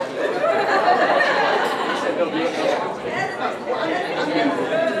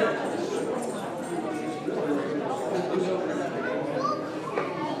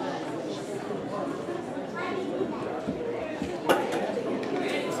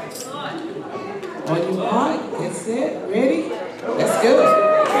On your mark, get set, ready? Let's go.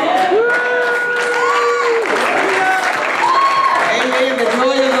 Amen. The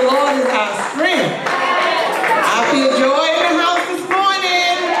joy of the Lord is our strength. I feel joy in the house this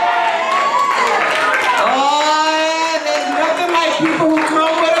morning. Oh, there's nothing like people who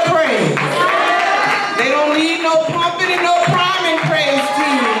come with a praise. They don't need no pumping and no priming praise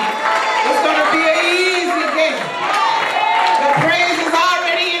team. It's going to be an easy day. The praise is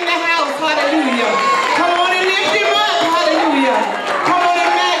already in the house. Hallelujah. Come on and lift him up. Hallelujah. Come on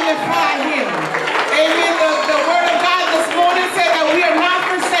and magnify him. Amen. The word of God this morning said that we are not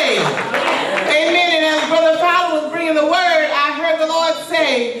forsaken. Amen. And as Brother Fowler was bringing the word, I heard the Lord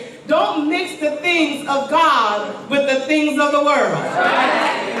say, don't mix the things of God with the things of the world.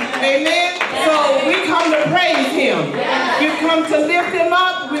 Amen. So we come to praise him. We've come to lift him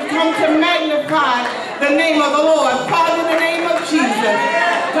up. We've come to magnify the name of the Lord. Father, in the name of Jesus,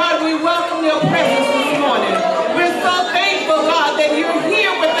 God, we welcome your presence this morning. We're so thankful, God, that you're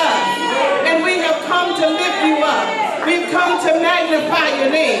here with us. And we have come to lift you up. We've come to magnify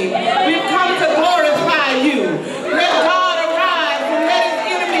your name. We've come to glorify you. Let God arise and let his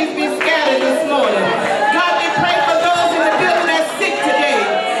enemies be scattered this morning. God, we pray for those in the building that's sick today.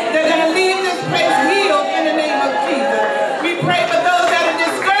 They're going to leave this place healed in the name of Jesus. We pray for those that are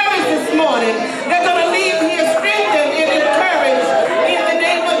discouraged this morning. They're going to leave here strengthened and encouraged in the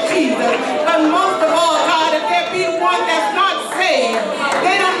name of Jesus. But most of all, God, if there be one that's not saved,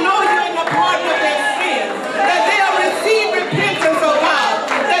 they don't know you in the pardon of their sins, that they'll receive repentance, oh God,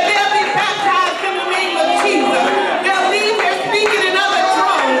 that they'll be baptized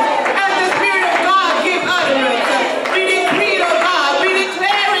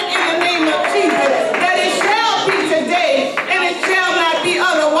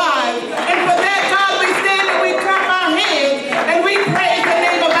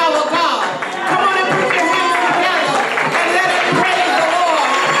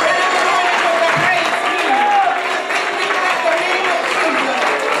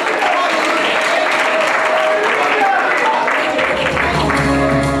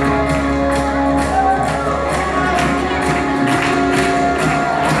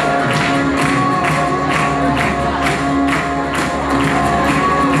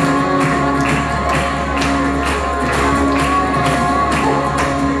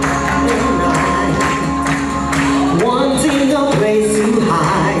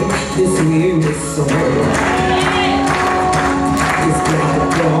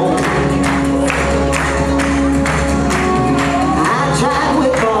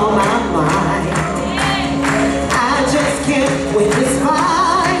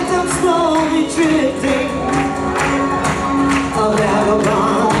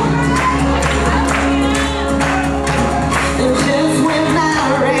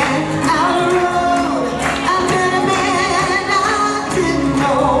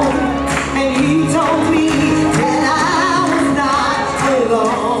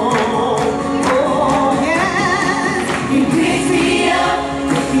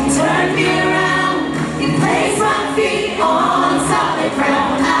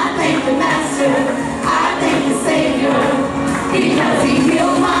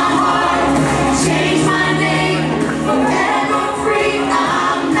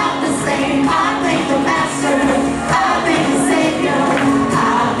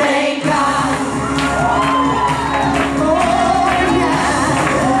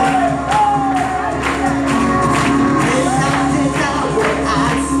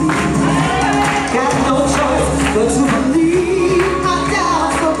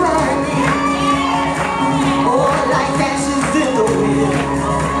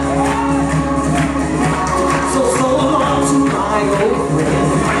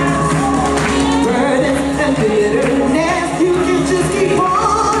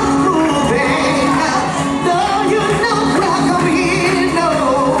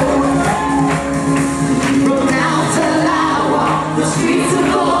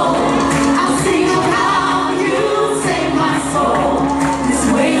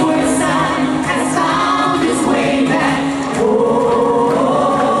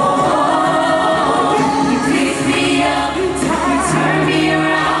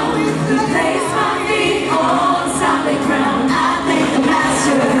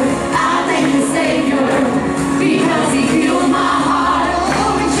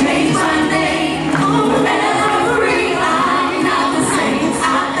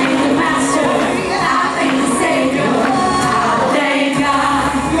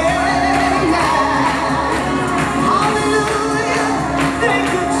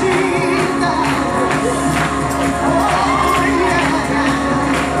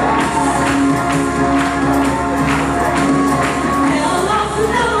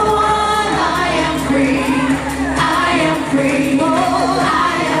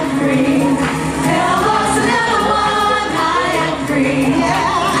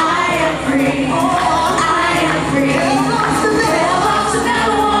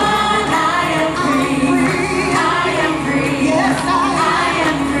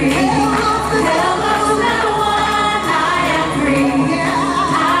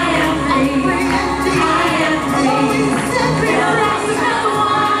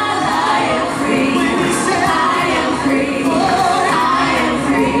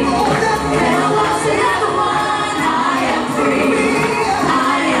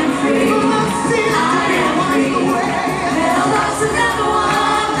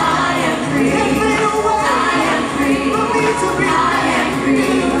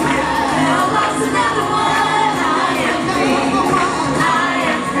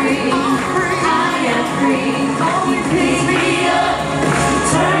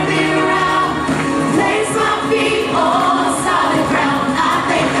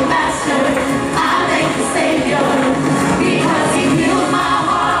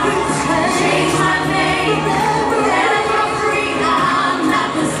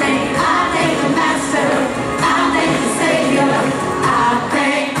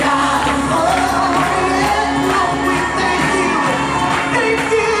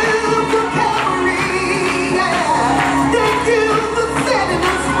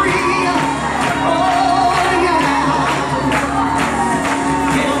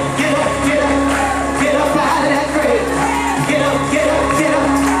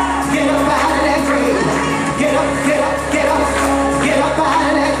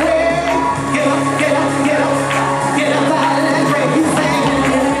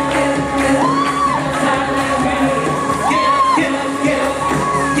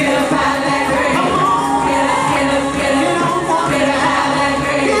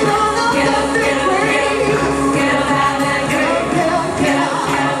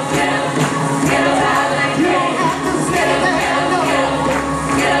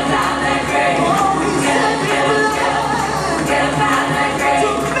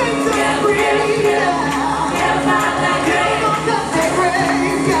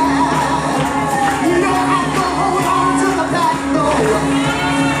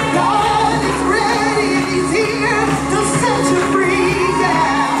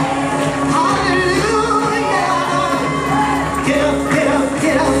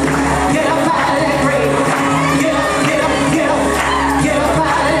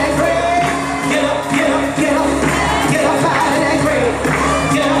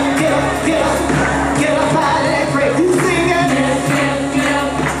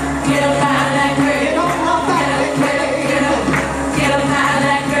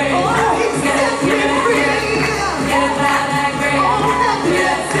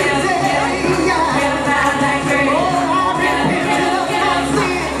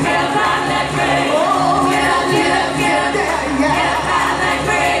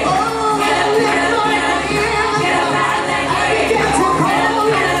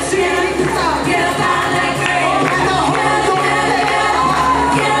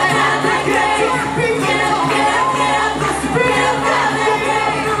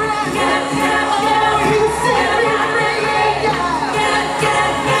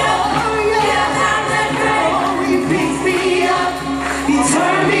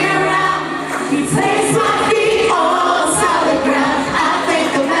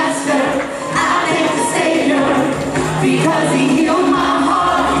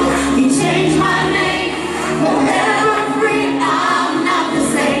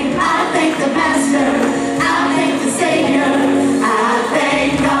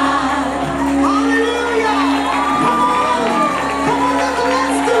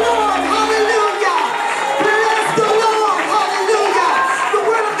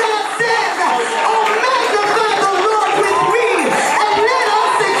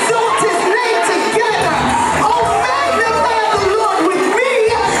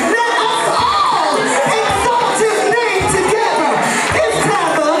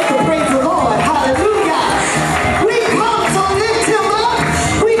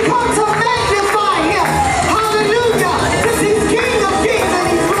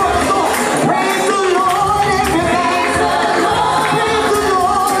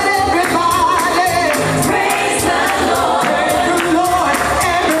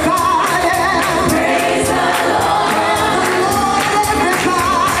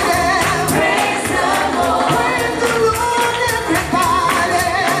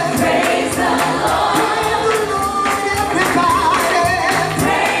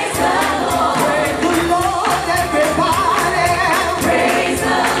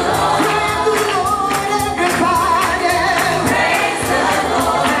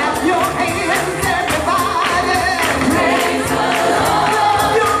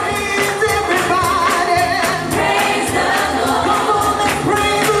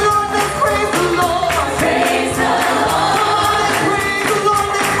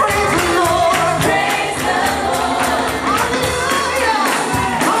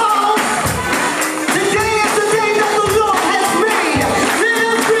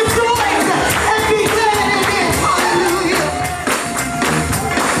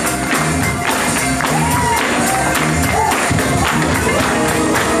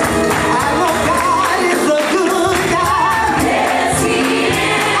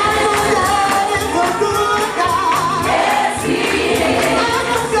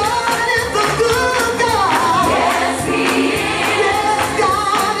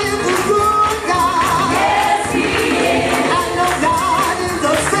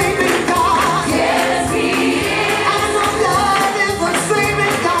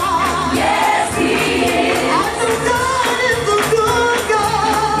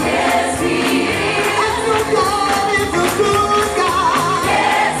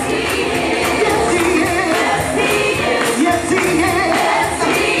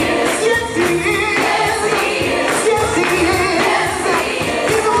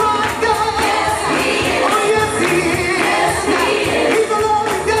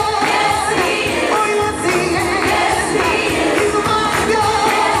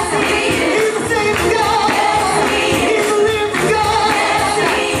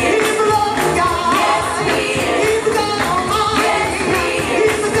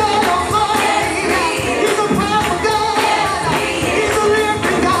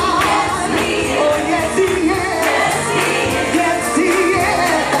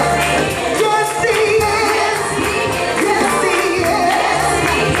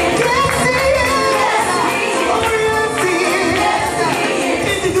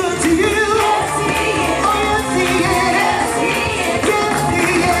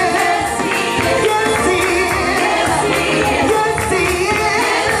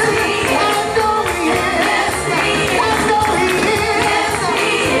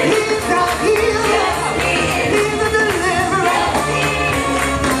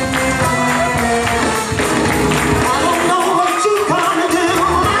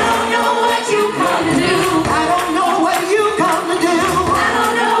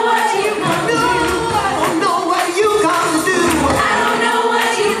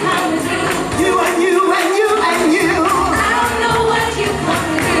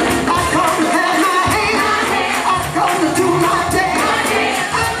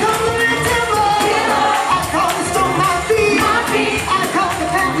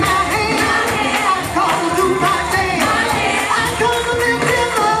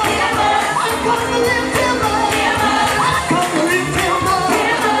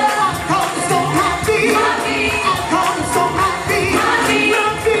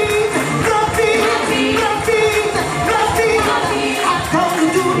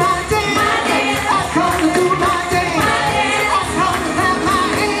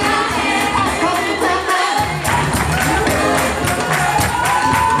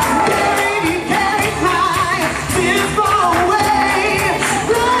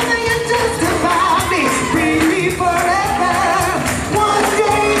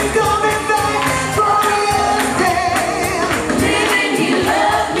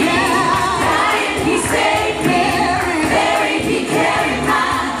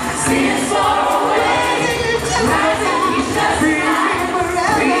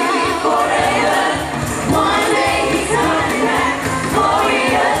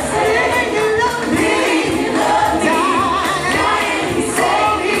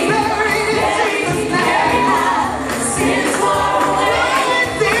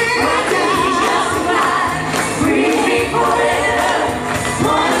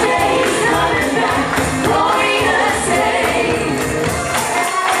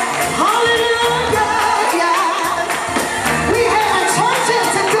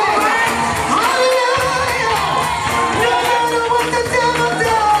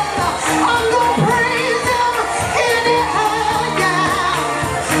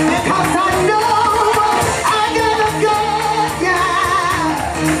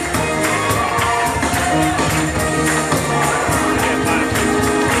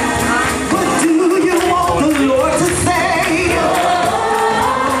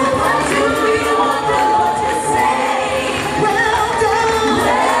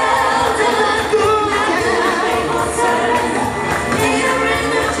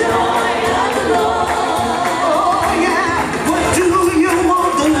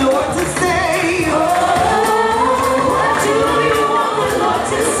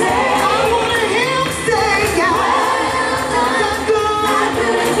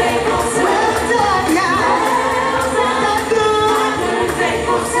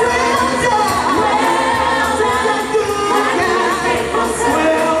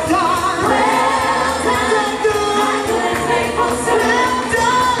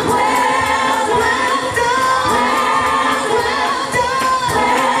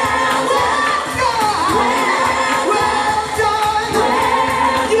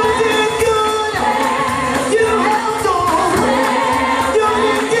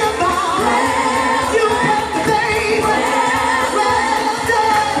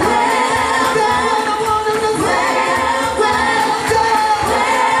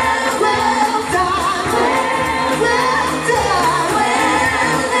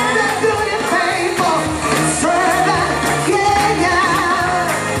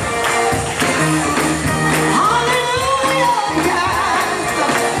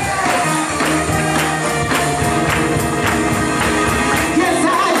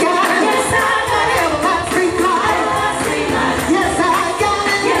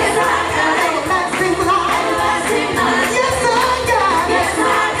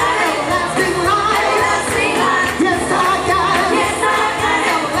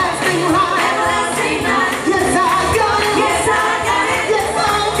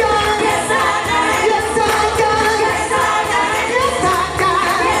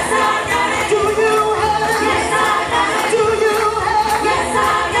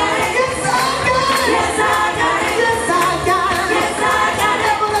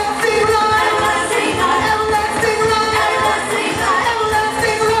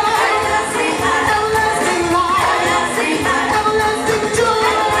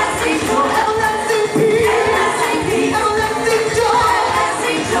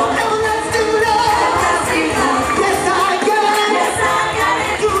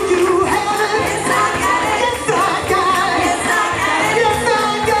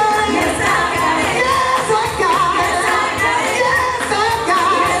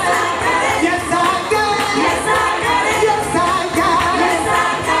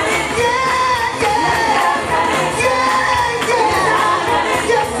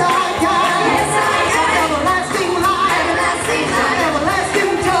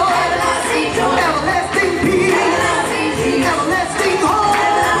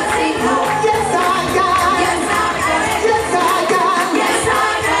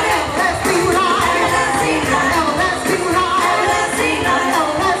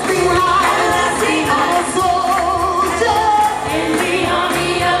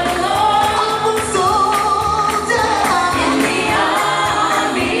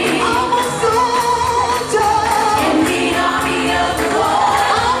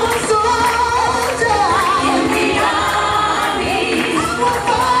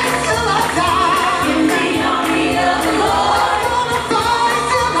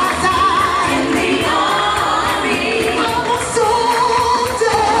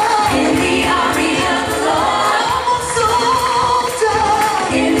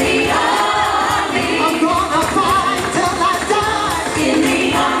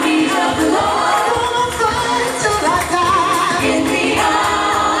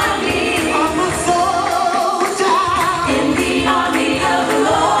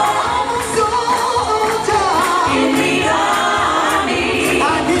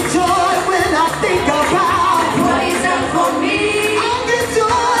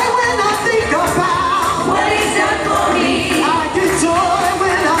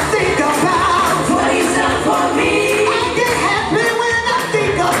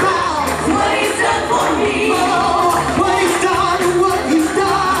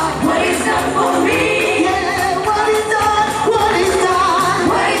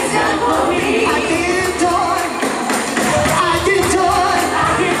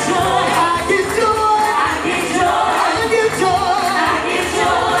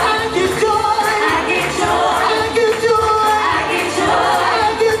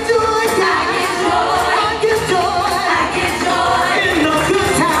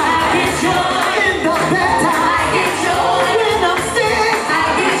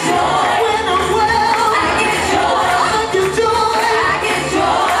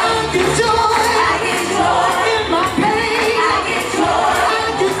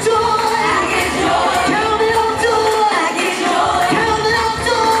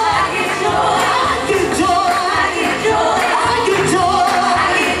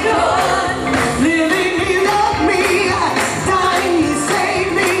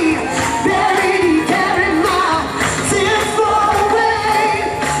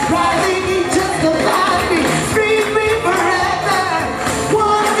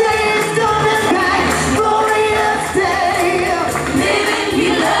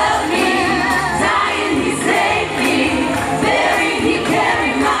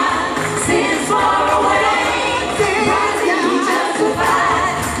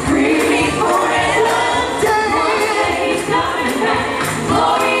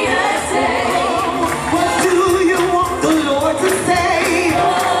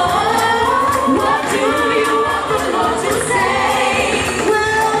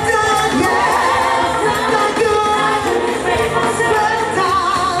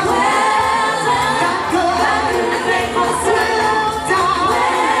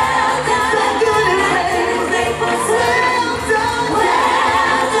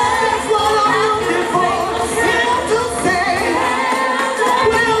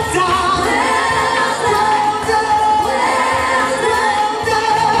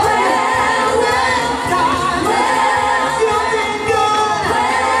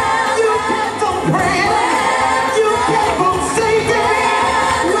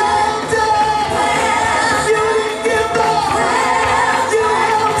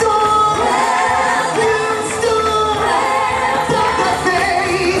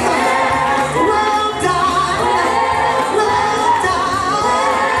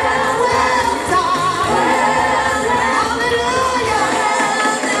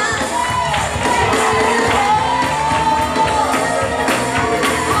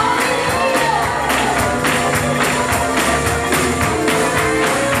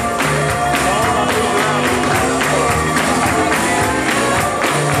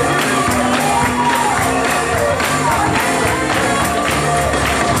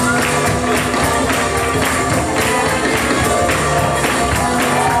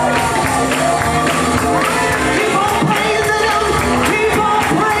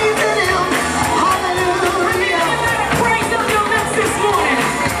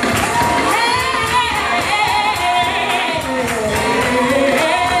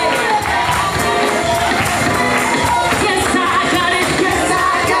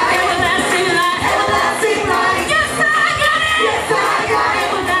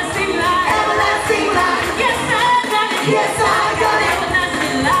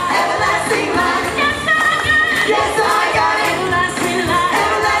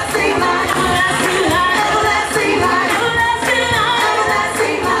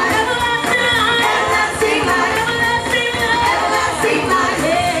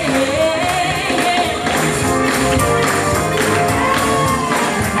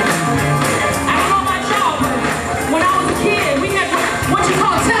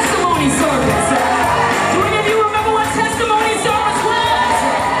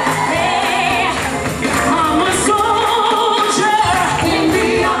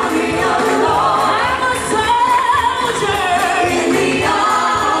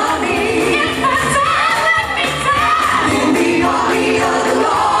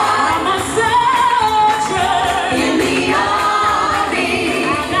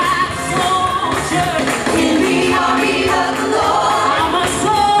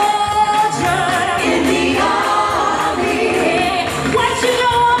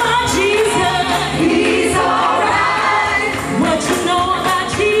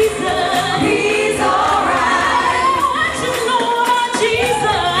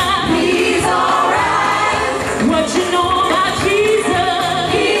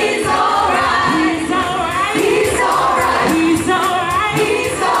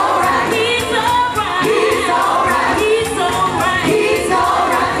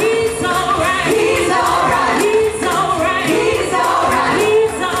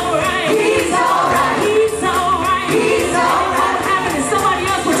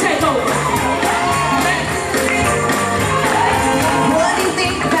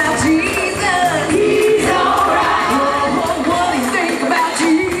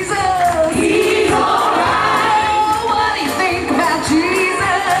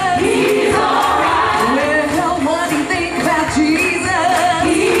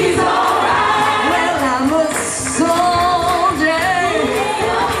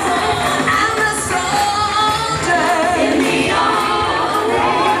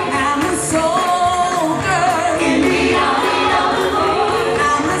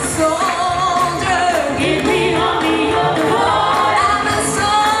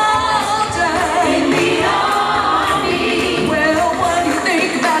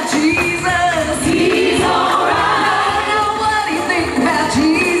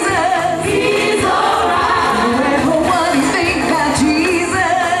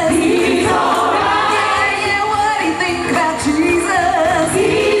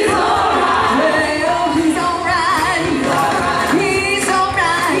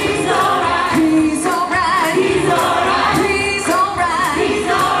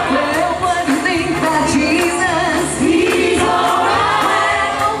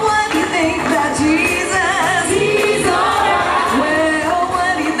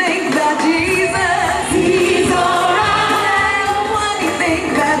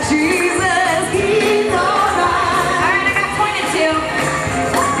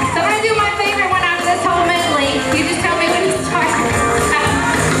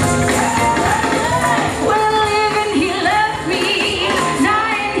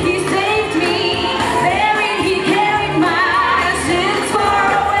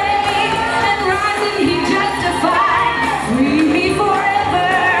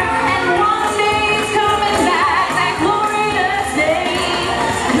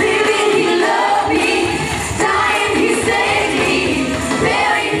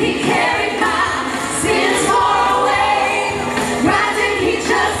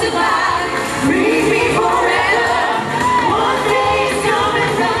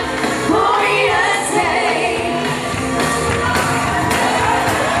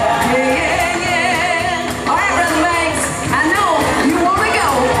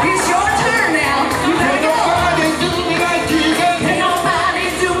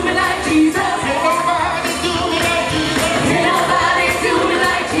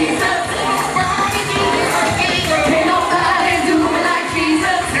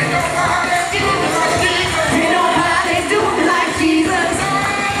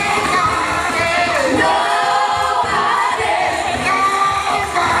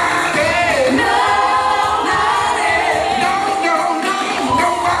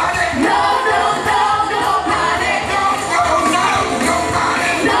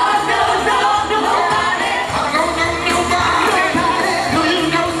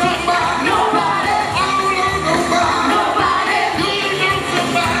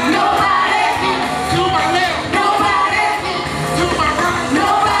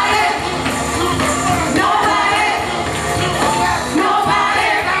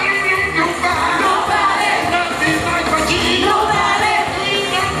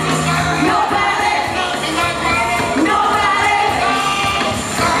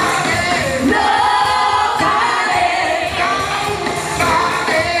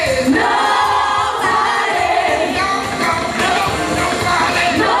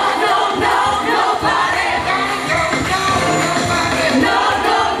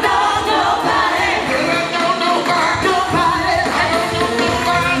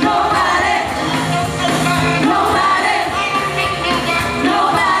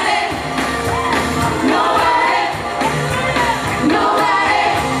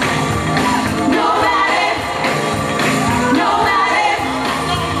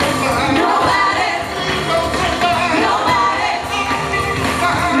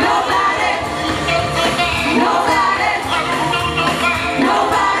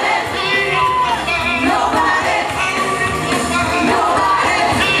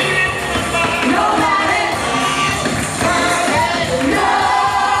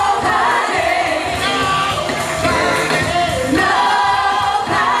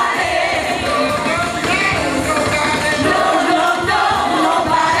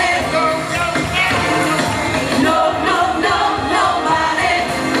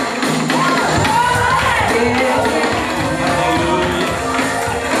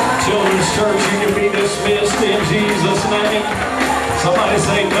Children's church, you can be dismissed in Jesus' name. Somebody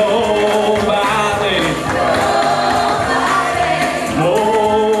say nobody.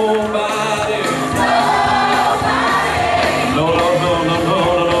 Nobody. No, no, no, no, no,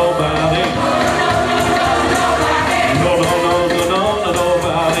 nobody. No, no, no, no, no,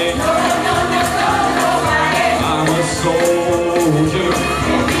 nobody. I'm a soldier.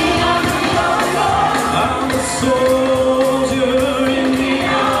 I'm a soldier in the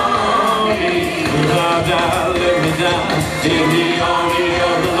army. If I die, let me die in the army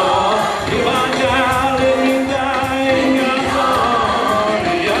of the Lord. If I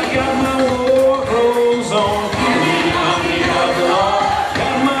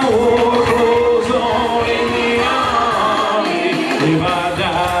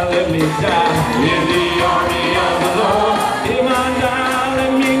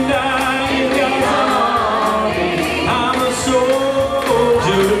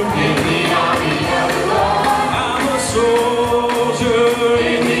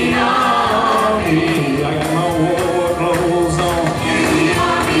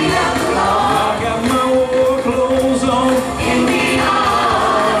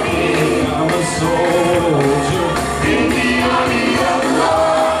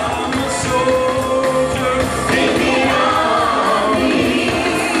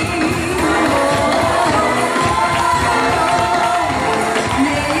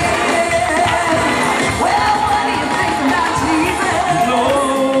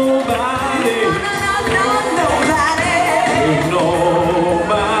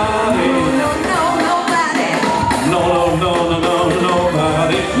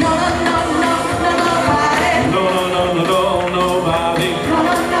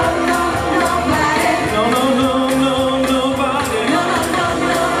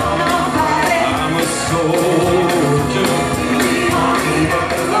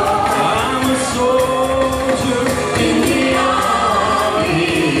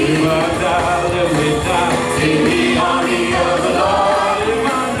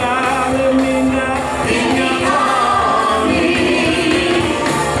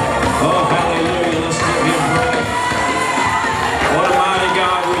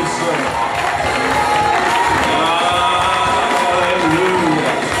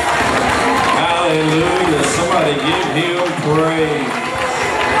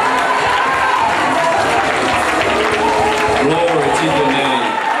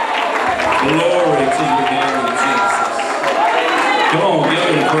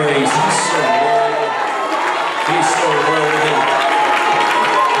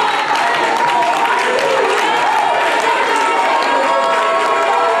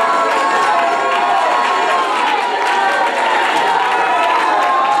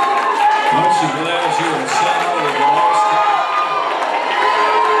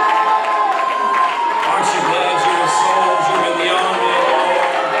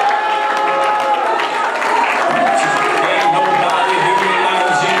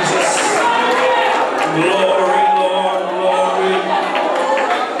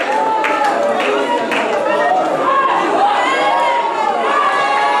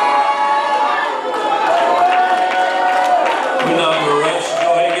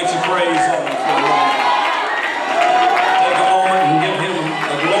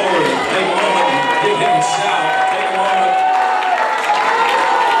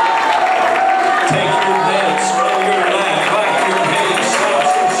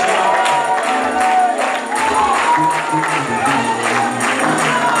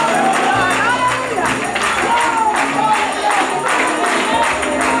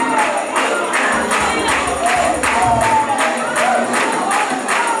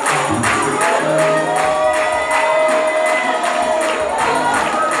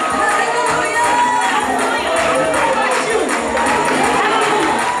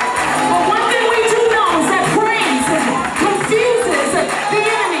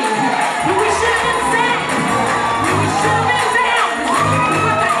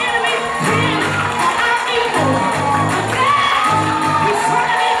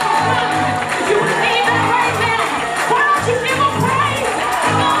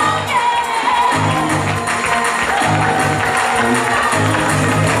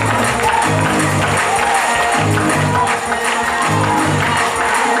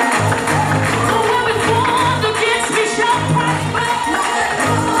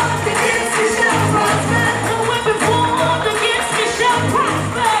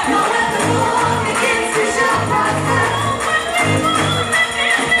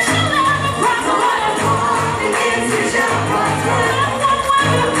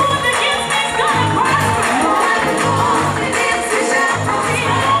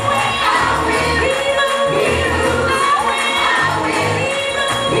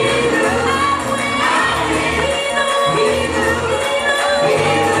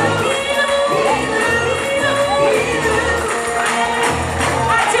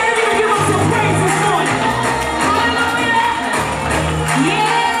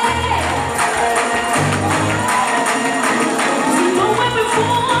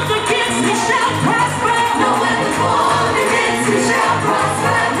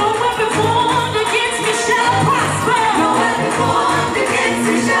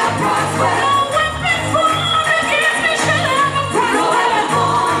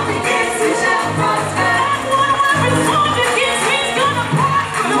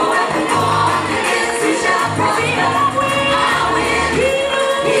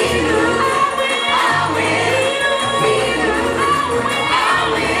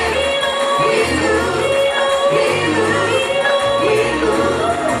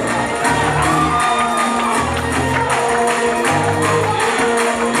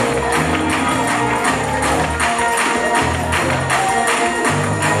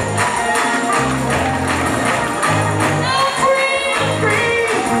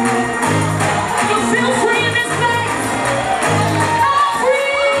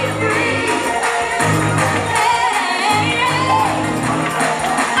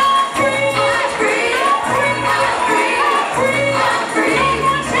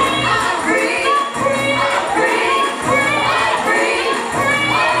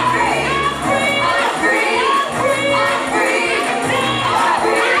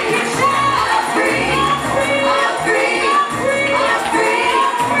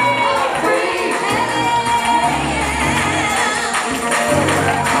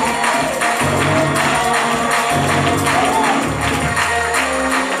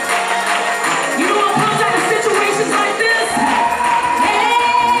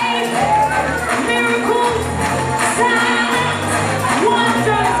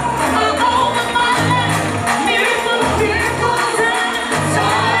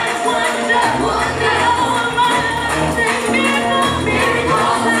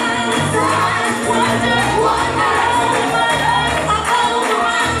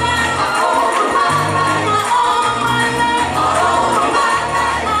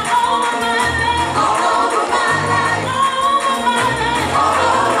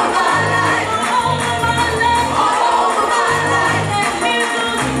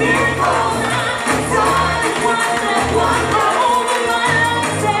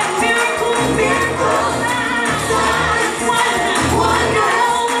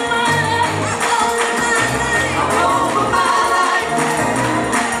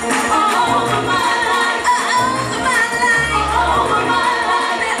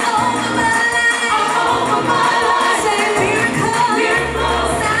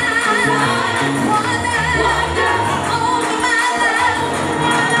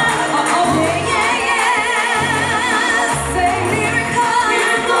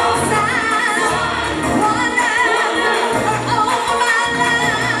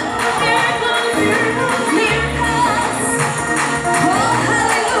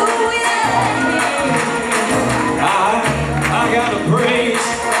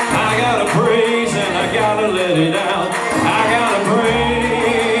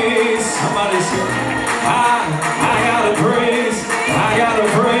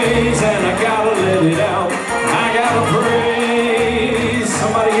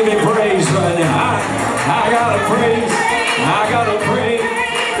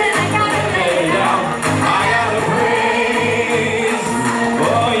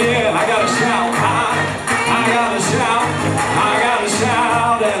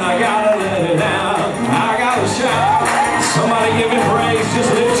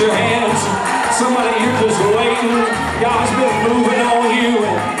God's been moving on you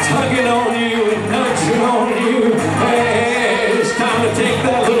and tugging on you and nudging on you. Hey, it's time to take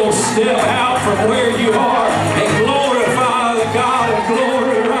that little step out from where you are and glorify the God of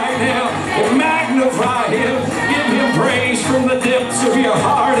glory right now and magnify Him. Give Him praise from the depths of your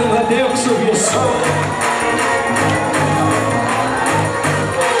heart and the depths of your soul.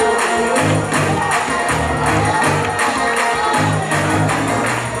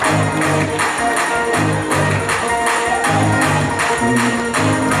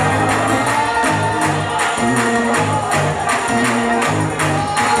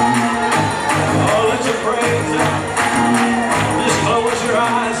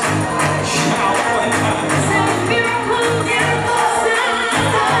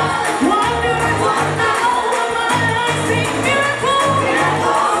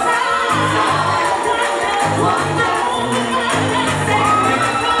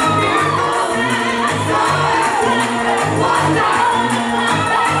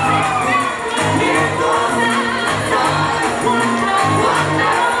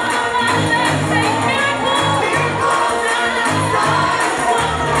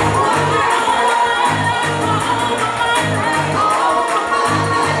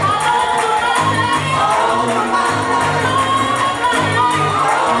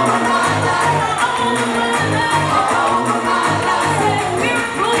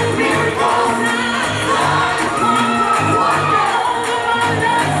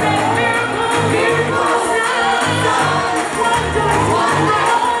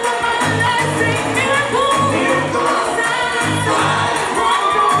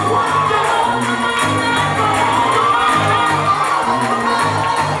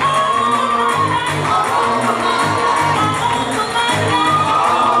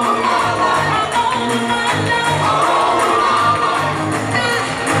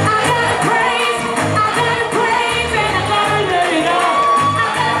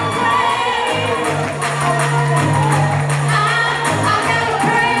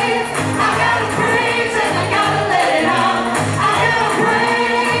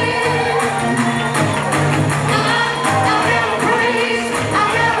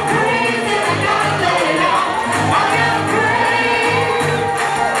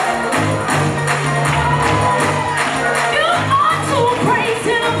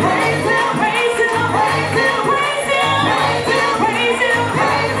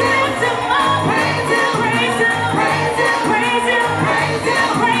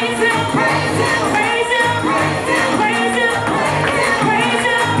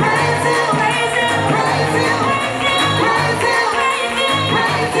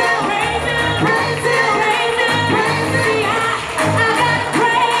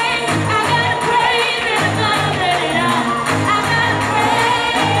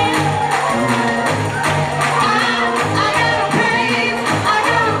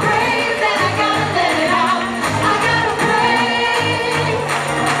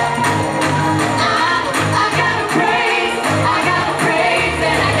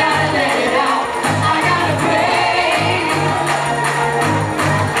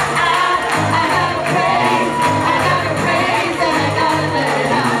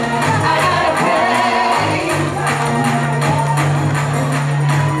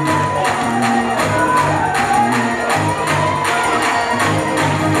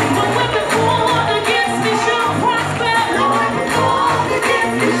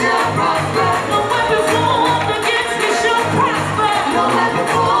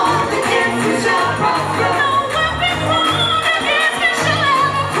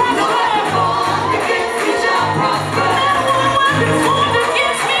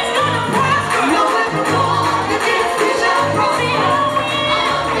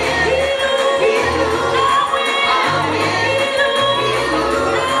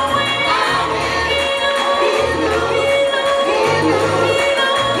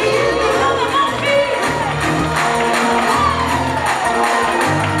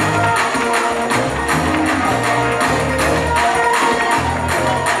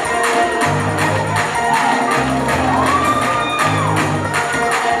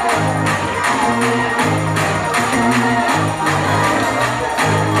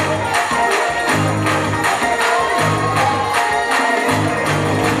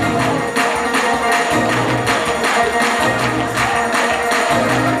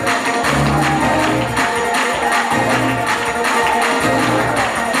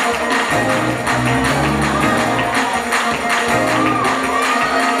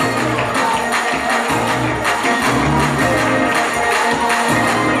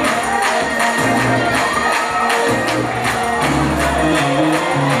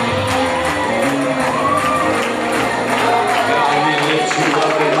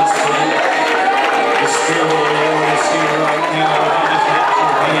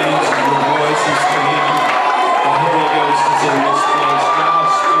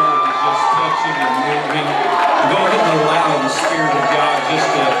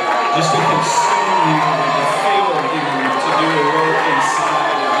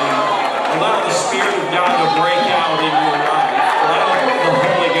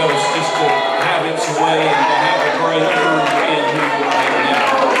 praying to have a breakthrough in here right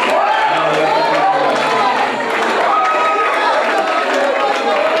now.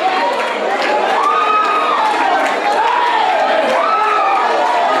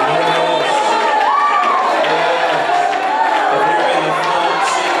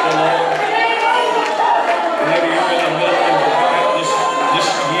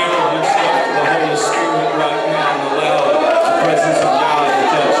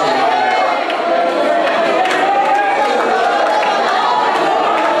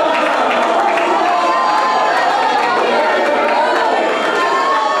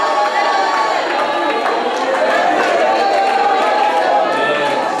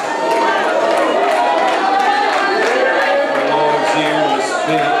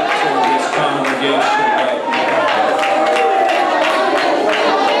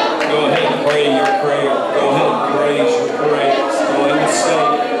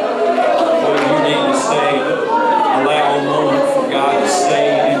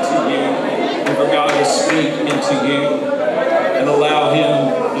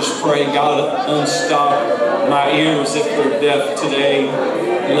 Unstop my ears if they're deaf today.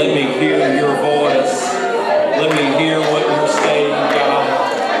 Let me hear your voice. Let me hear what you're saying, God.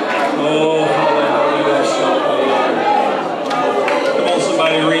 Oh, hallelujah. Come on,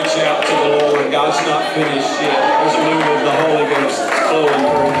 somebody reach out to the Lord. God's not finished yet. There's a move of the Holy Ghost flowing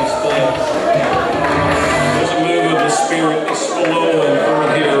through this place. There's a move of the Spirit that's flowing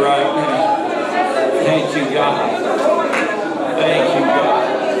through here right now. Thank you, God. Thank you,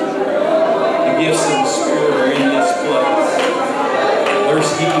 God. Gifts of the Spirit are in this place. There's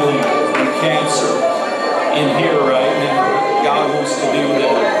healing from cancer in here right now. God wants to do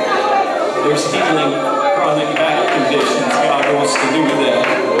that. There's healing chronic back conditions. God wants to do that.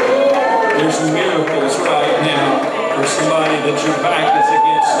 There's miracles right now. For somebody that your back is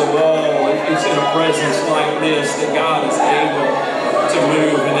against the wall, it's in a presence like this that God is able to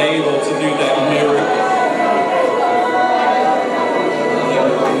move and able to do that miracle.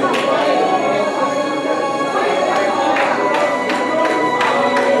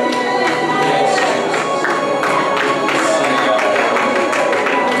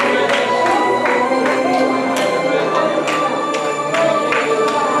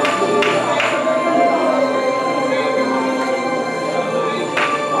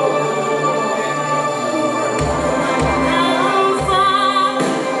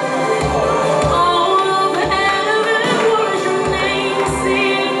 Oh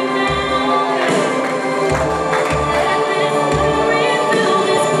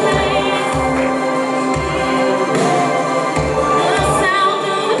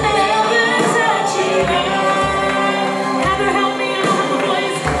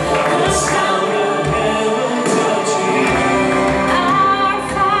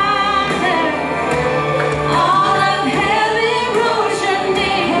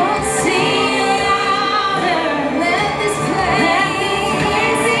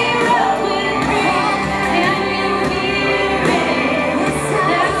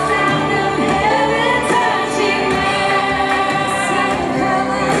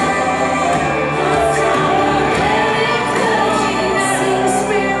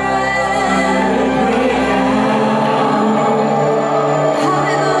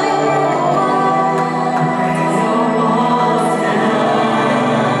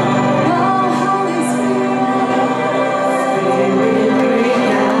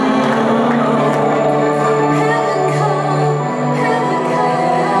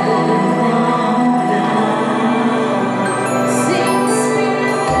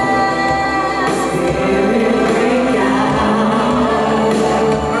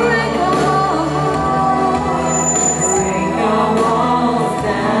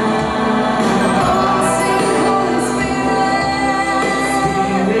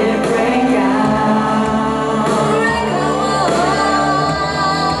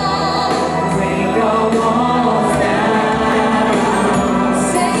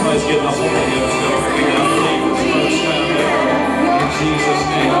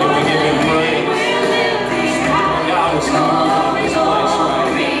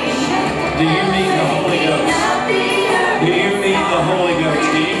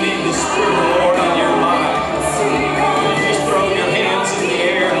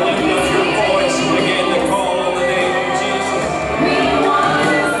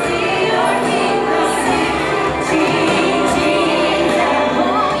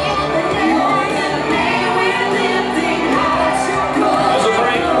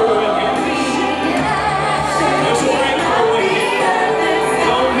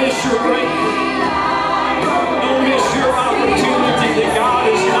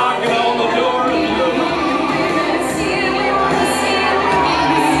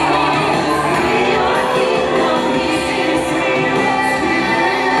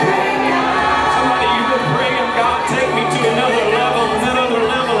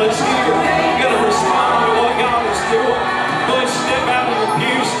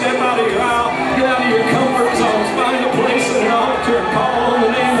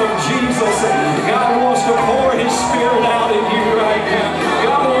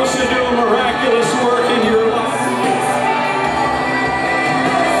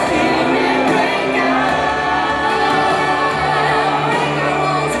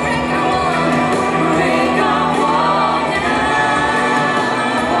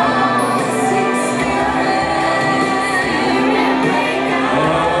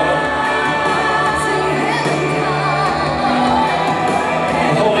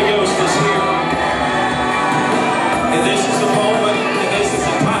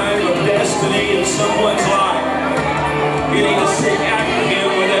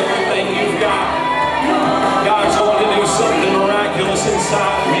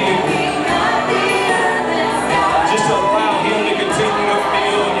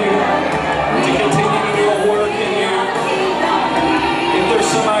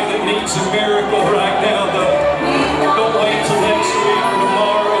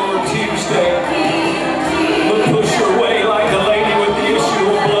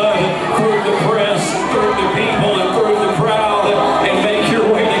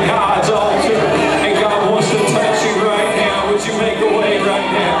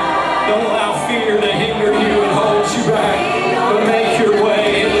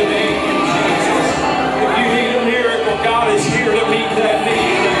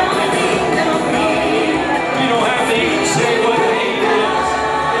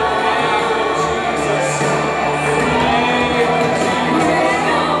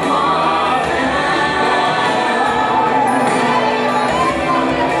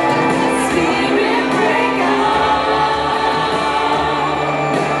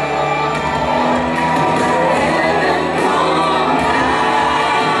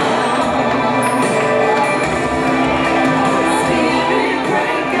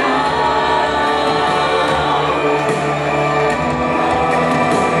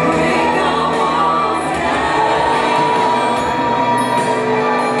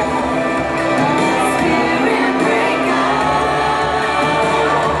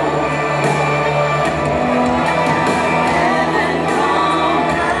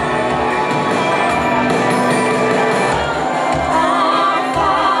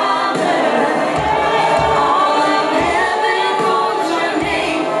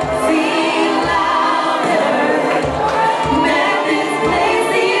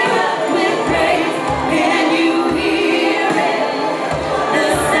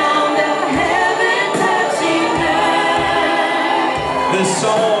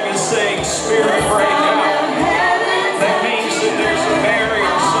Spirit break out. That means that there's a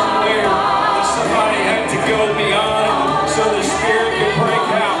barrier somewhere that somebody had to go beyond so the Spirit can break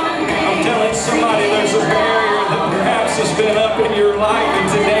out. I'm telling somebody there's a barrier that perhaps has been up in your life, and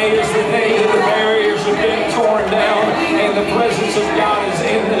today is the day that the barriers have been torn down and the presence of God is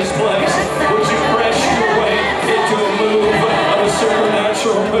in this place. Would you press your way into a move of a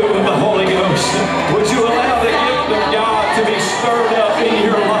supernatural move of the Holy Ghost? Would you allow the gift of God to be stirred up in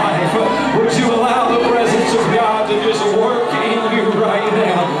your life? Would you allow the presence of God to just work in you right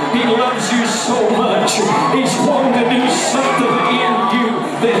now? He loves you so much. He's wanting to do something in you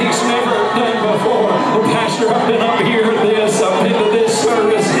that He's never done before. Well, Pastor, I've been up here at this, I've been to this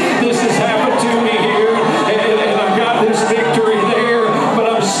service, this has happened to me here, and I've got this victory there, but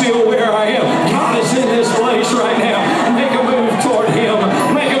I'm still where I am. God is in this place right now. Make a move toward Him.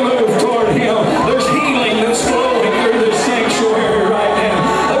 Make a move toward Him. There's healing that's flowing through this sanctuary right now.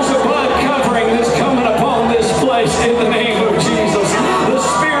 There's a blood covering that's coming upon this place in the name of Jesus. The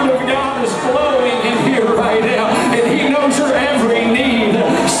Spirit of God is flowing in here right now, and He knows your every need,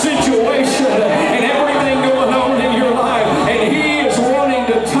 situation, and everything going on in your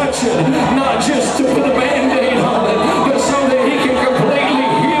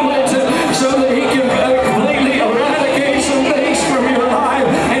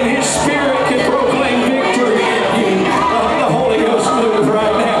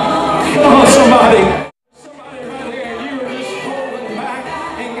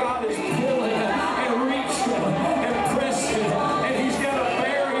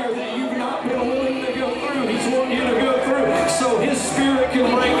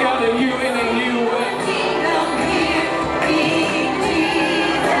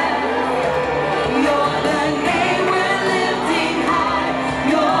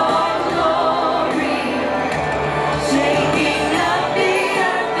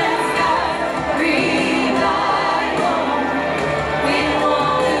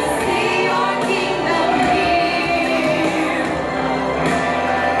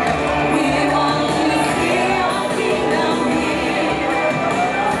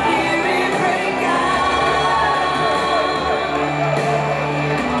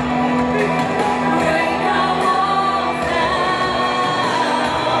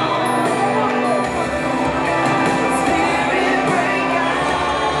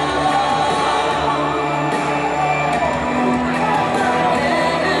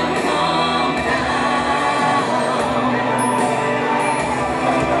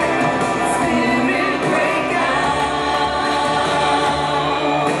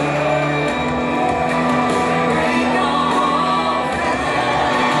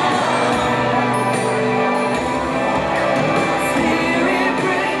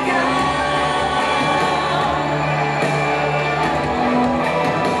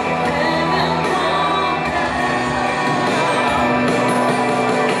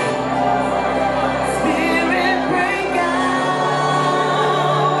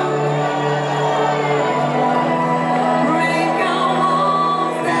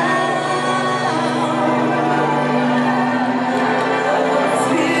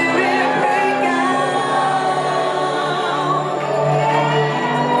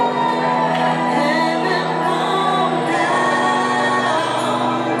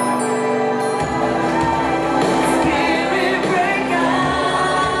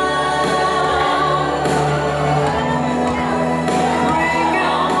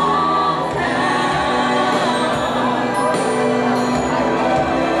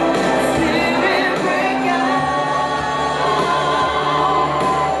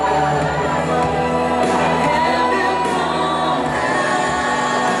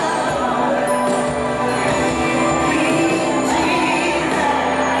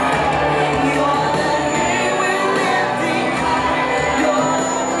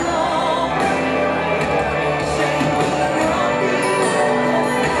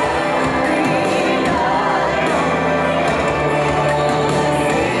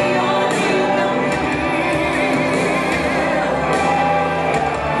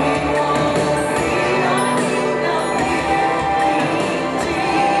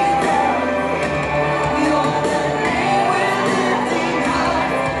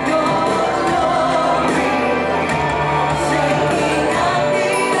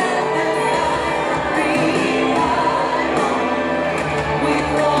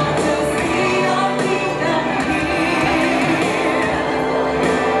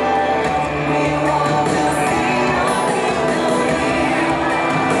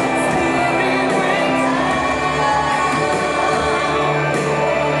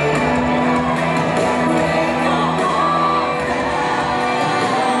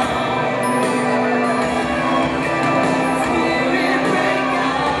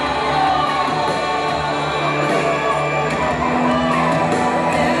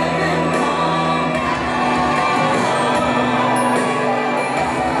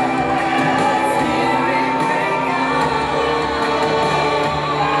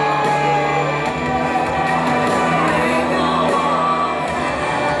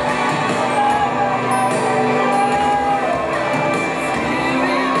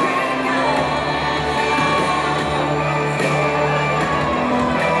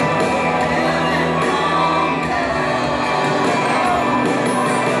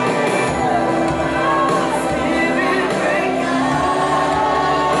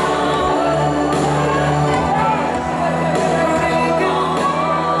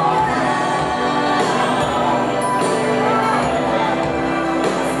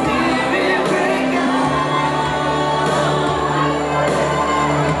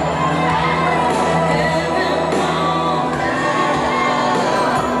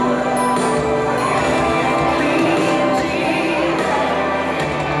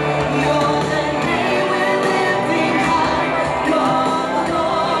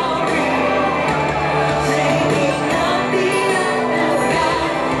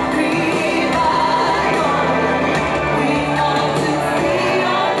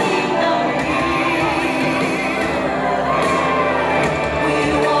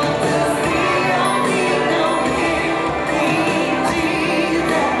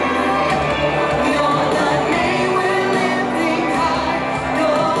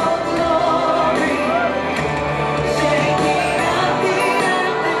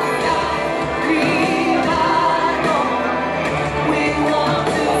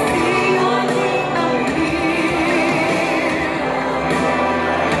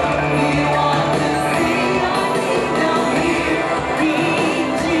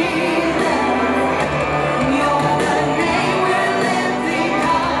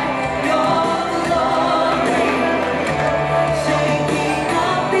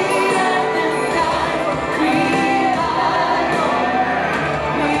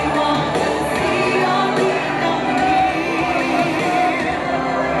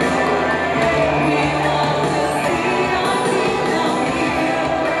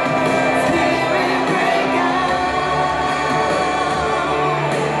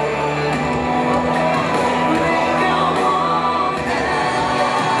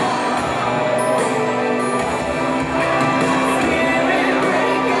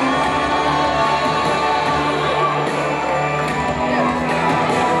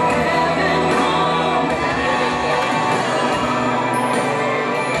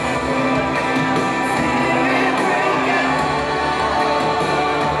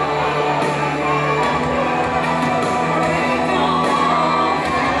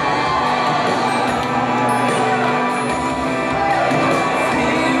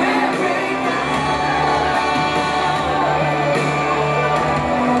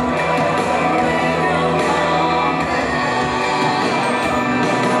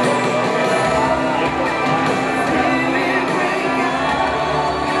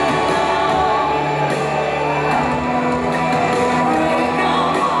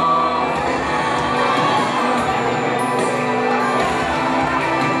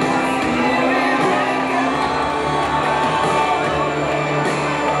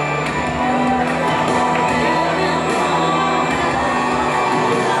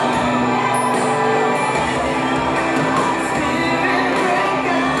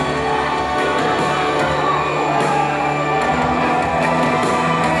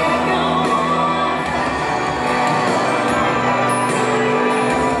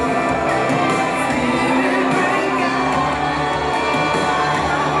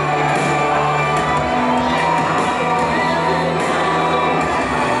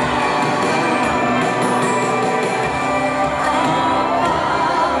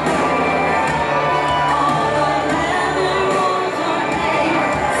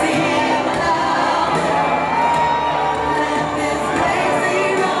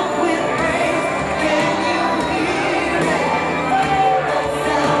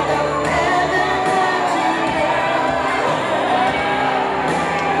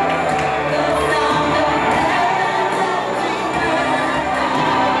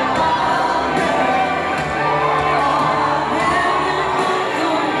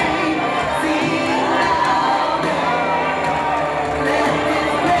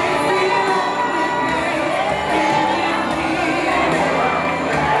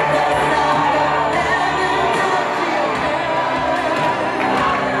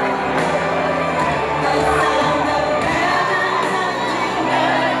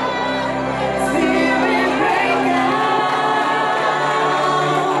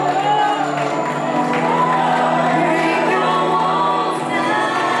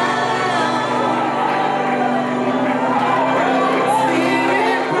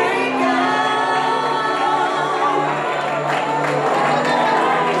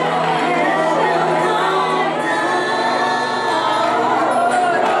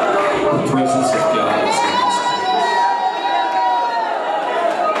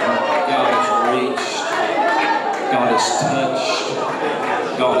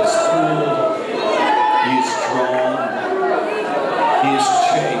is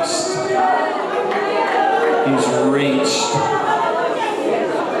chased. He's reached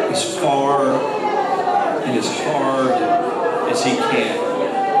as far and as hard as he can.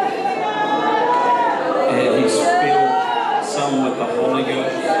 And he's filled some with the Holy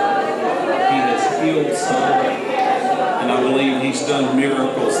Ghost. He has healed some. And I believe he's done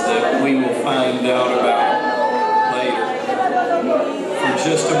miracles that we will find out about later. For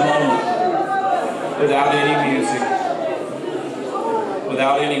just a moment, without any music,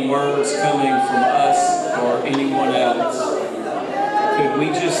 without any words coming from us or anyone else, could we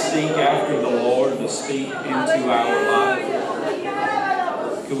just seek after the Lord to speak into our life?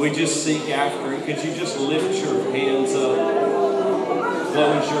 Could we just seek after it? Could you just lift your hands up,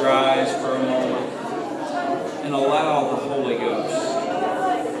 close your eyes for a moment, and allow the Holy Ghost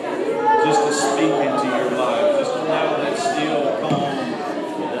just to speak into your life? Just allow that still, calm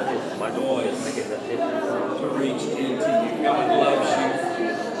voice to reach into you. God loves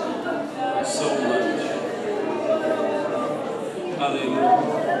you so much. Hallelujah.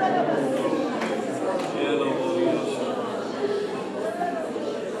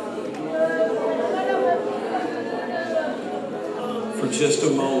 For just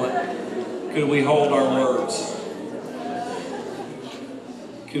a moment, could we hold our words?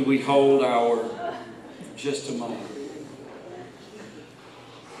 Could we hold our just a moment?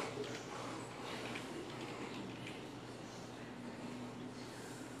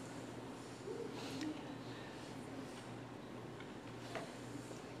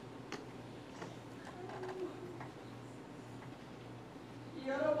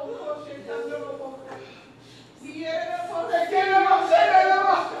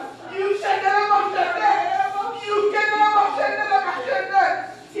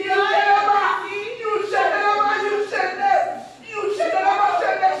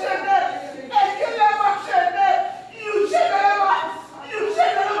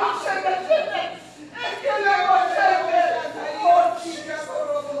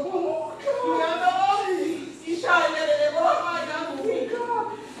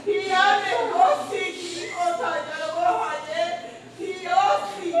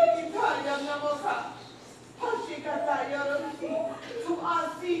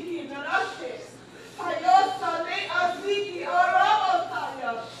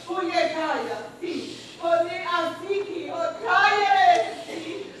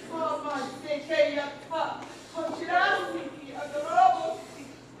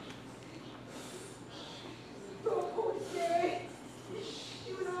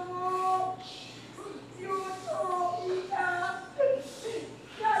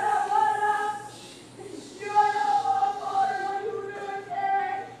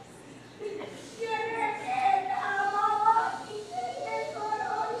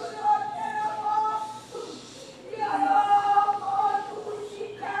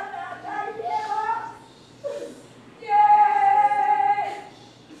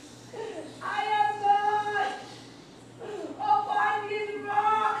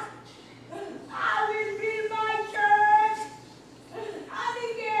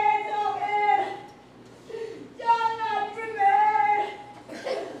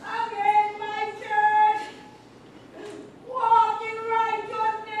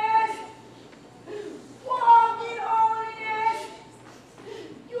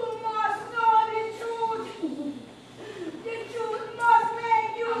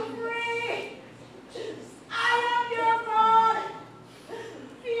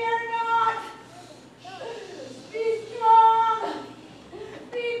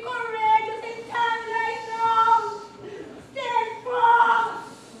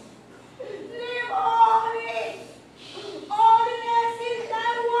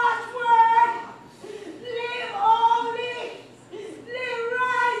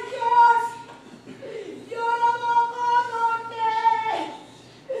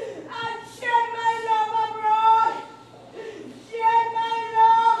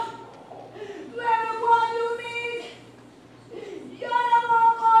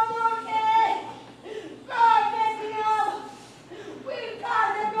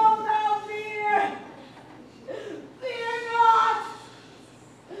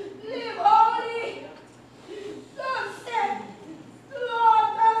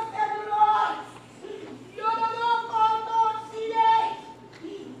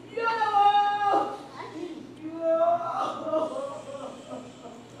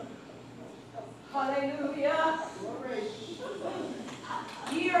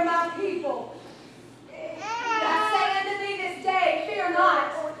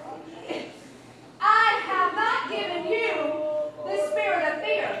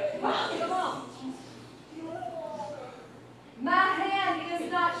 My hand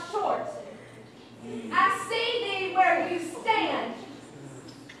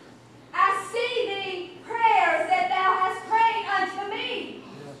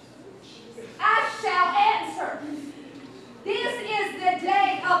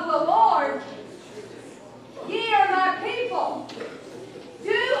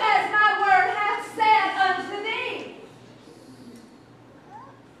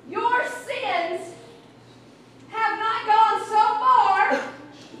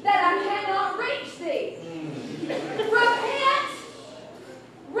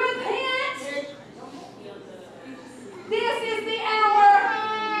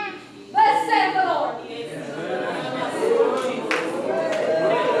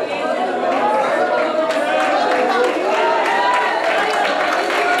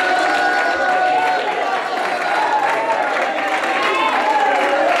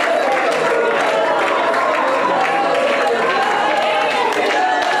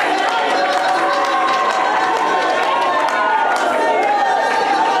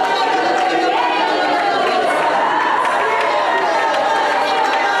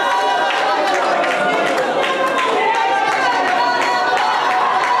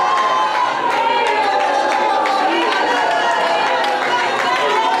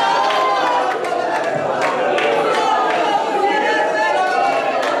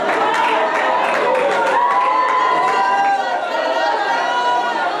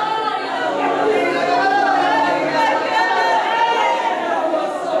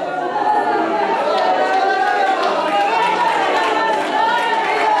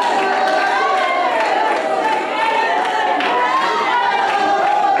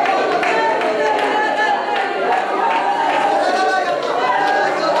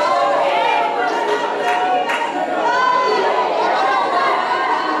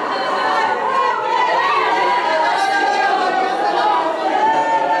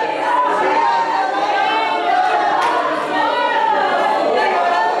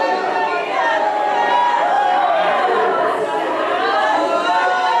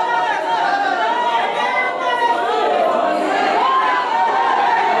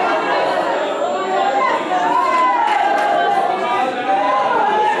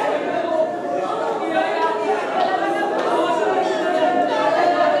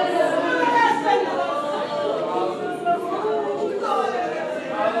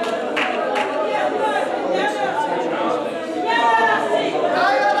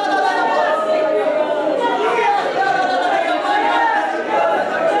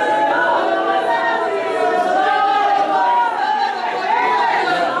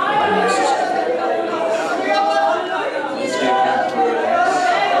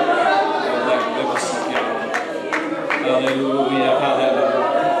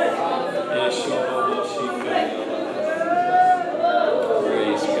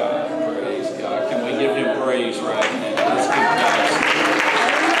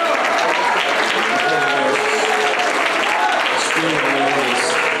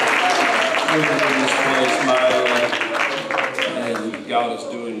God is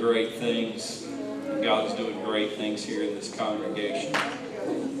doing great things. God is doing great things here in this congregation.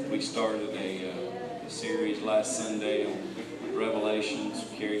 We started a series last Sunday on Revelations,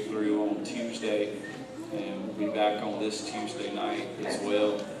 carried through on Tuesday, and we'll be back on this Tuesday night as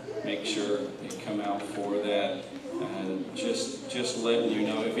well. Make sure you come out for that. Just letting you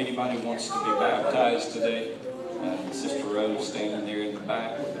know, if anybody wants to be baptized today, Sister Rose standing there in the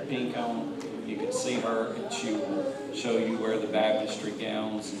back with the pink on. You can see her, and she will show you where the baptistry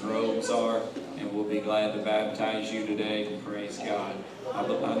gowns and robes are, and we'll be glad to baptize you today. Praise God. I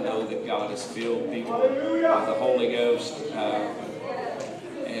know that God has filled people with the Holy Ghost.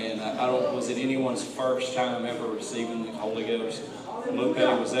 And I don't, was it anyone's first time ever receiving the Holy Ghost? Lupe,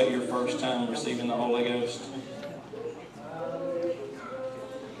 was that your first time receiving the Holy Ghost?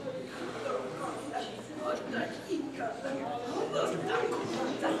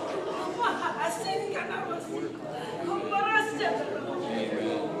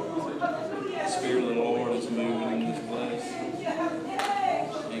 Amen. The Spirit of the Lord is moving in this place.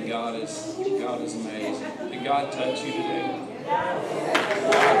 And God is amazing. Did God touch you today? God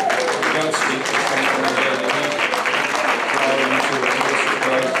speaks to something today that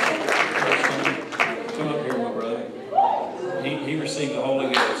He come up here, my brother. He received the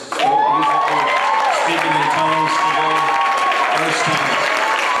Holy Ghost. So he's speaking in tongues today. First time.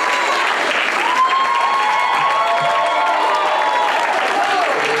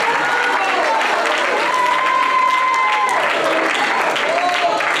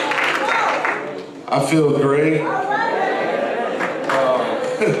 I feel great.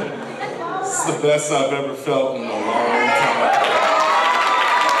 It's the best I've ever felt in a long time.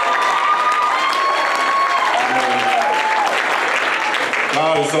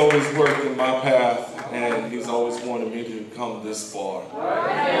 God has always worked in my path, and He's always wanted me to come this far.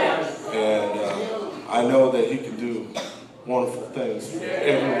 And I know that He can do wonderful things for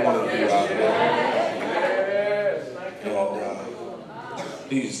every one of you out there. And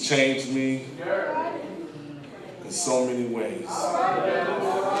He's changed me in so many ways.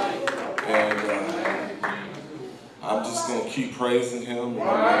 And I'm just going to keep praising Him, and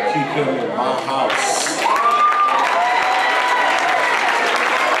I'm going to keep Him in my house.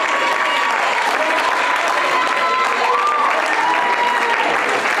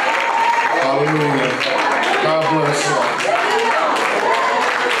 Hallelujah. God bless you.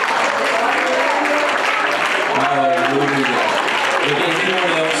 Hallelujah. Did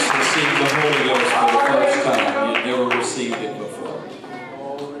anyone else receive the Holy Ghost for the first time? You've never received it before.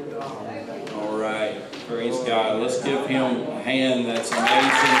 All right. Praise God. Let's give Him a hand. That's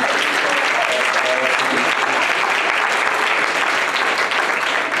amazing.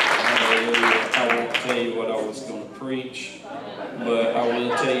 Hallelujah. I won't tell you what I was going to preach, but I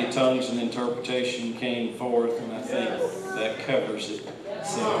will tell you tongues and interpretation came forth, and I think that covers it.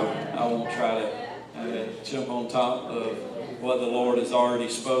 So I won't try to jump on top of what the Lord has already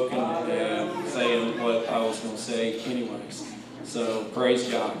spoken and saying what I was going to say anyways. So praise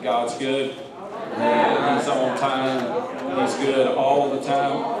God. God's good. He's on time. He's good all the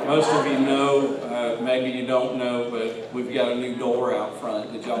time. Most of you know, maybe you don't know, but we've got a new door out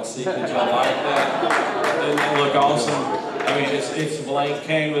front. Did y'all see? Did y'all like that? Doesn't that look awesome? I mean, it's blank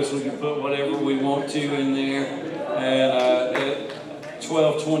canvas. We can put whatever we want to in there. And at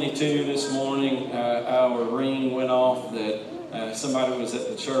 12:22 this morning, our ring went off that somebody was at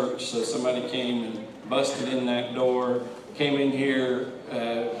the church. So somebody came and busted in that door, came in here,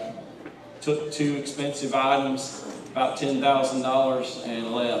 took 2 expensive items, about $10,000,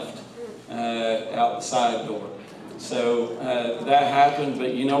 and left out the side door. So that happened,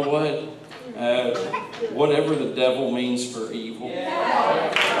 but you know what? Whatever the devil means for evil,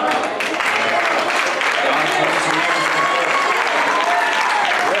 God turns around for good.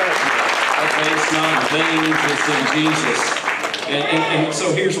 Okay, it's not vain, it's in Jesus. And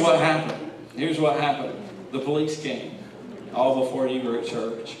so here's what happened. Here's what happened. The police came, all before you were at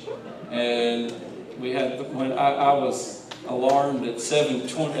church. And we had, when I was alarmed at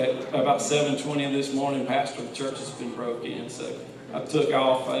about 7:20 this morning, Pastor, the church has been broke in. So I took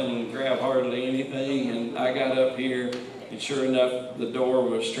off. I didn't grab hardly anything, and I got up here, and sure enough, the door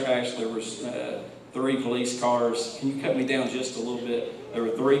was trashed. There was 3 police cars. Can you cut me down just a little bit? There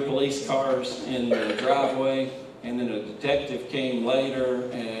were 3 police cars in the driveway, and then a detective came later,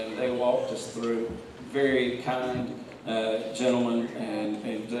 and they walked us through. Very kind gentlemen,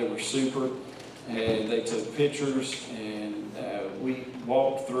 and they were super. And they took pictures, and we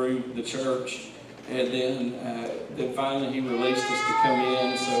walked through the church, and then finally he released us to come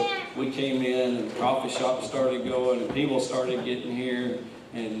in. So we came in, and the coffee shop started going, and people started getting here.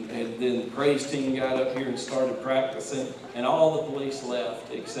 And then the praise team got up here and started practicing, and all the police left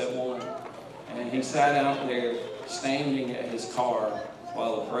except one. And he sat out there standing at his car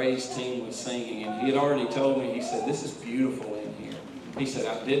while the praise team was singing. And he had already told me, he said, "This is beautiful in here." He said,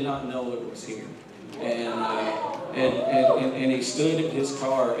 "I did not know it was here." And he stood at his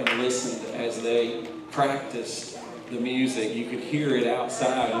car and listened as they practiced the music. You could hear it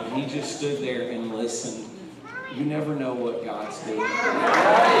outside, and he just stood there and listened. You never know what God's doing. But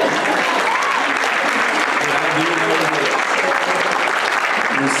I do know that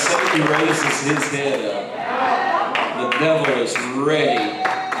when Satan raises his head up, the devil is ready.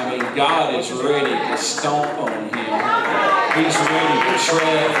 I mean, God is ready to stomp on him. He's ready to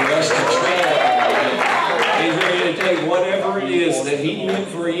tread, for us to tread on him. He's ready to take whatever it is that he meant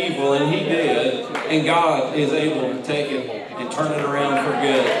for evil, and he did, and God is able to take it and turn it around for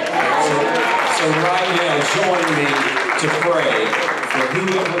good. So right now, join me to pray for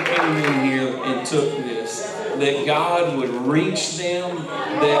whoever came in here and took this, that God would reach them,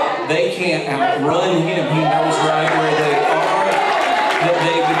 that they can't outrun him. He knows right where they are, that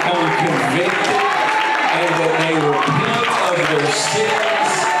they become convicted, and that they repent of their sins,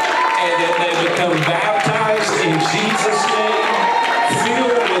 and that they become baptized in Jesus' name,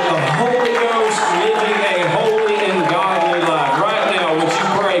 filled with the Holy Ghost, living a holy and godly life. Right now, would you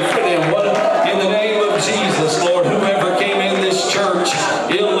pray for them? In the name of Jesus, Lord, whoever came in this church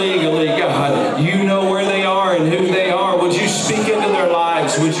illegally, God, you know where they are and who they are. Would you speak into their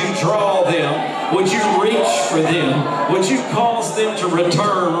lives? Would you draw them? Would you reach for them? Would you cause them to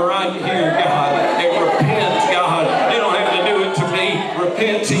return right here, God, and repent, God? They don't have to do it to me.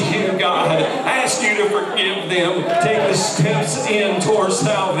 Repent to you, God. Ask you to forgive them. Take the steps in towards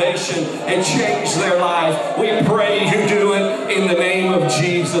salvation and change their life. We pray you do it in the name of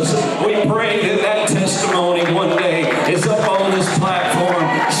Jesus. We pray that that testimony one day is up on this platform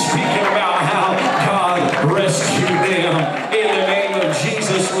speaking about how God rescued them. In the name of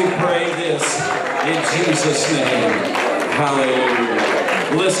Jesus, we pray this. In Jesus' name.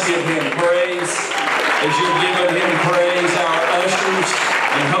 Hallelujah. Let's give him praise. As you're giving him praise, our ushers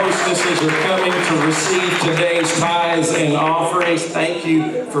and hostesses are coming to receive today's tithes and offerings. Thank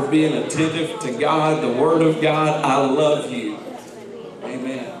you for being attentive to God, the Word of God. I love you.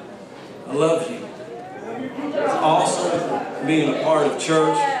 Amen. I love you. It's awesome being a part of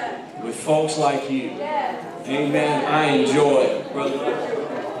church with folks like you. Amen. I enjoy it, brother.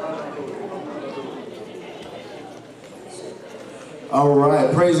 All right,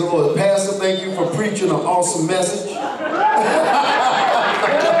 praise the Lord. Pastor, thank you for preaching an awesome message.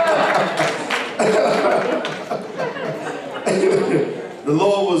 The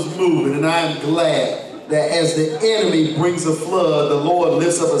Lord was moving, and I am glad that as the enemy brings a flood, the Lord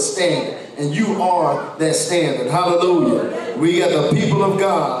lifts up a standard, and you are that standard. Hallelujah. We got the people of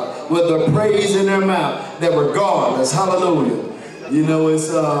God with the praise in their mouth that regardless, hallelujah. You know, it's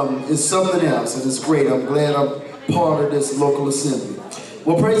something else, and it's great. I'm glad I'm part of this local assembly.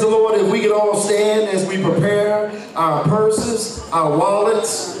 Well, praise the Lord. If we could all stand as we prepare our purses, our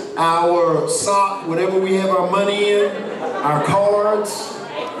wallets, our sock, whatever we have our money in, our cards.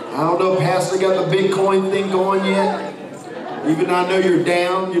 I don't know if Pastor got the Bitcoin thing going yet. Even though I know you're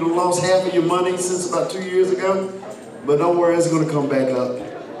down, you lost half of your money since about 2 years ago. But don't worry, it's going to come back up.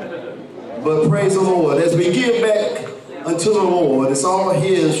 But praise the Lord. As we give back unto the Lord, it's all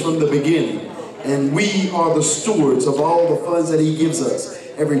his from the beginning. And we are the stewards of all the funds that he gives us.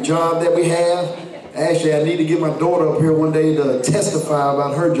 Every job that we have. Actually, I need to get my daughter up here one day to testify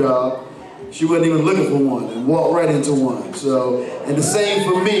about her job. She wasn't even looking for one and walked right into one. So, and the same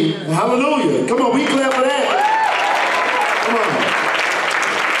for me. Hallelujah. Come on, we clap for that. Come on.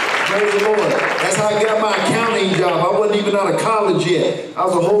 Praise the Lord. That's how I got my accounting job. I wasn't even out of college yet. I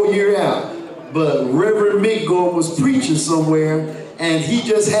was a whole year out. But Reverend Midgore was preaching somewhere. And he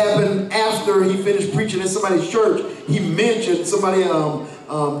just happened, after he finished preaching in somebody's church, he mentioned, somebody,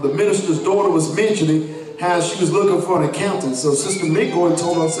 the minister's daughter was mentioning how she was looking for an accountant. So Sister Midgore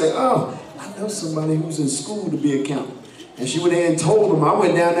told her, say, oh, I know somebody who's in school to be an accountant. And she went in and told him, I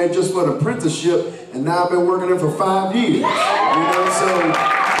went down there just for an apprenticeship, and now I've been working there for 5 years. You know, so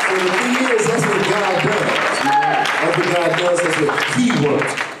the thing is, that's what God does. You know? That's what God does, that's what he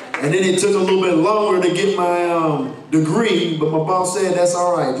works. And then it took a little bit longer to get my degree, but my boss said, that's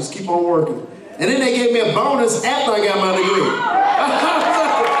all right, just keep on working. And then they gave me a bonus after I got my degree.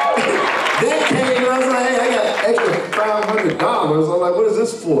 That came, and I was like, hey, I got extra $500. I'm like, what is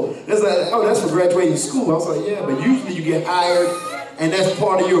this for? It's like, oh, that's for graduating school. I was like, yeah, but usually you get hired, and that's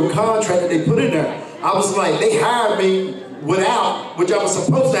part of your contract that they put in there. I was like, they hired me without, which I was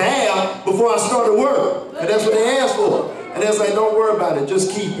supposed to have before I started work. And that's what they asked for. And it's like, don't worry about it,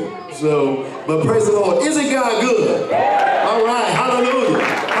 just keep it. So, but praise the Lord. Isn't God good? All right, hallelujah,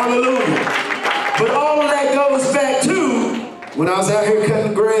 hallelujah. But all of that goes back to when I was out here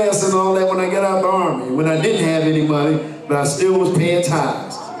cutting grass and all that when I got out of the army, when I didn't have any money, but I still was paying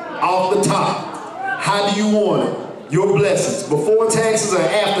tithes. Off the top, how do you want it? Your blessings, before taxes or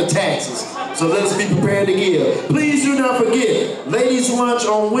after taxes. So let us be prepared to give. Please do not forget, ladies' lunch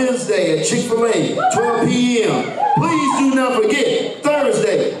on Wednesday at Chick-fil-A, 12 p.m. Please do not forget,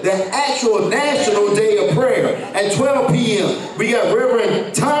 Thursday, the actual National Day of Prayer at 12 p.m. We got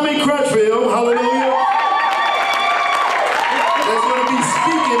Reverend Tommy Crutchfield, hallelujah. That's going to be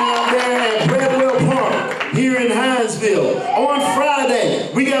speaking out there at Bradwell Park here in Hinesville. On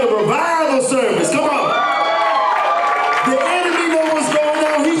Friday, we got a revival service. Come on. The enemy knows what's going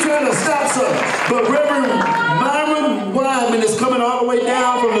on. He's trying to stop something. But Reverend Myron Wyman is coming all the way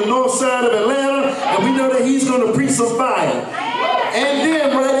down from the north side of Atlanta, and we know that he's going to preach some fire. And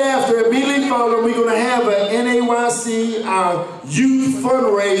then right after, immediately following, we're going to have an NAYC, our youth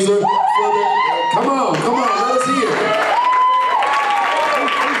fundraiser for the, come on, let us hear it.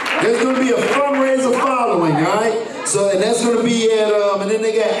 There's going to be a fundraiser following, all right? So, and that's going to be at, and then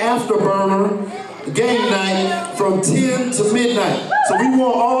they got Afterburner game night from 10 to midnight. So we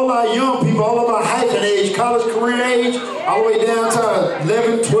want all our young people, all of our hyphen age, college career age, all the way down to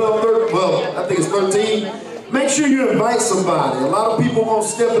 11, 12, 13, well, I think it's 13. Make sure you invite somebody. A lot of people won't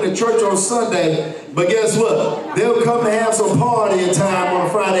step in the church on Sunday, but guess what? They'll come and have some partying time on a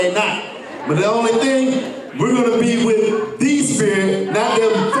Friday night. But the only thing, we're going to be with the Spirit, not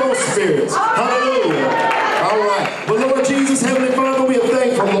them false spirits. Hallelujah. All right. Well, Lord Jesus, Heavenly Father, we are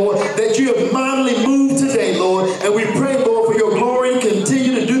thankful, Lord, that you have mightily moved today, Lord. And we pray, Lord, for your glory and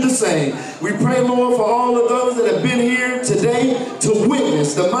continue to do the same. We pray, Lord, for all of those that have been here today to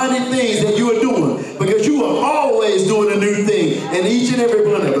witness the mighty things that you are doing. Because you are always doing a new thing in each and every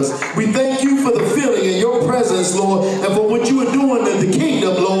one of us. We thank you for the feeling in your presence, Lord, and for what you are doing in the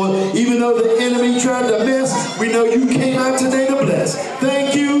kingdom, Lord. Even though the enemy tried to mess, we know you came out today to bless.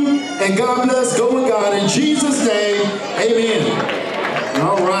 Thank you, and God bless. Go